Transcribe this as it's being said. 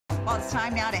Well, it's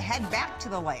time now to head back to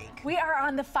the lake. We are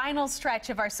on the final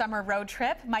stretch of our summer road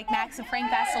trip. Mike Max and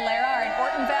Frank Vascellaro are in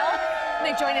Ortonville.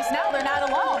 They join us now. They're not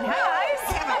alone. Hi, guys.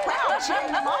 We have a crowd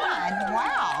cheering them on.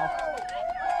 Wow.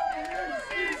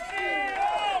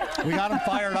 We got them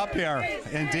fired up here.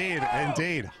 Indeed,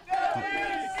 indeed.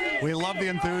 We love the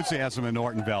enthusiasm in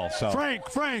Ortonville. So Frank.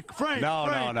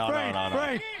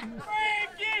 No.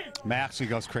 Max, he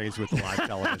goes crazy with the live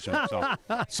television.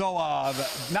 So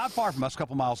not far from us, a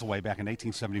couple miles away, back in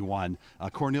 1871,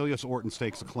 Cornelius Orton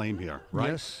stakes a claim here, right?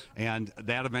 Yes. And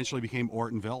that eventually became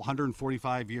Ortonville.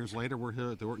 145 years later, we're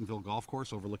here at the Ortonville Golf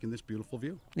Course overlooking this beautiful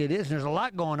view. It is. There's a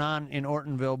lot going on in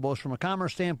Ortonville, both from a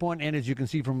commerce standpoint and, as you can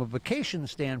see, from a vacation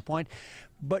standpoint.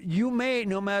 But you may,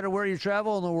 no matter where you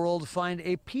travel in the world, find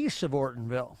a piece of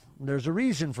Ortonville. There's a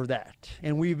reason for that.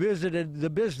 And we visited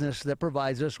the business that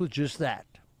provides us with just that.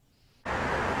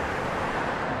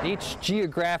 Each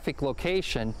geographic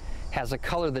location has a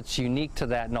color that's unique to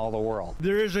that in all the world.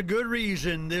 There is a good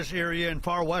reason this area in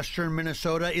far western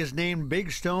Minnesota is named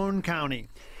Big Stone County.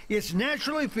 It's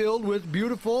naturally filled with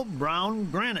beautiful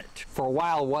brown granite. For a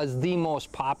while was the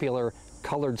most popular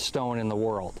colored stone in the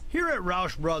world. Here at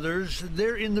Roush Brothers,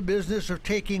 they're in the business of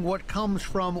taking what comes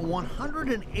from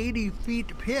 180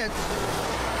 feet pits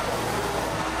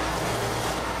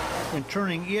and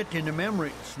turning it into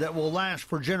memories that will last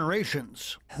for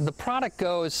generations. The product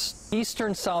goes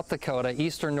eastern South Dakota,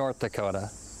 eastern North Dakota,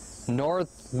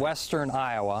 northwestern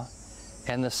Iowa,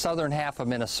 and the southern half of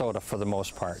Minnesota for the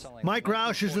most part. Mike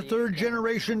Roush is the third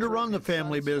generation to run the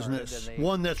family business,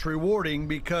 one that's rewarding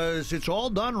because it's all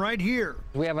done right here.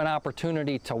 We have an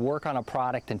opportunity to work on a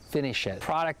product and finish it.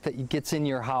 Product that gets in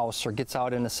your house or gets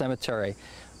out in the cemetery,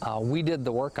 we did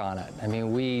the work on it. I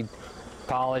mean, we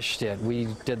polished it, we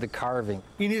did the carving.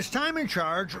 In his time in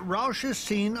charge, Roush has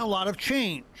seen a lot of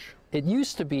change. It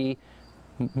used to be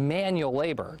manual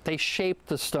labor. They shaped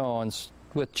the stones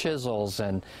with chisels,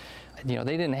 and they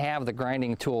didn't have the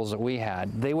grinding tools that we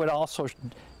had. They would also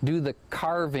do the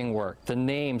carving work, the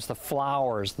names, the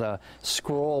flowers, the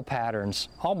scroll patterns,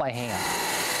 all by hand.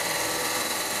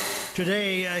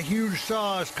 Today, a huge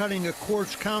saw is cutting a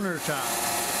quartz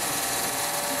countertop.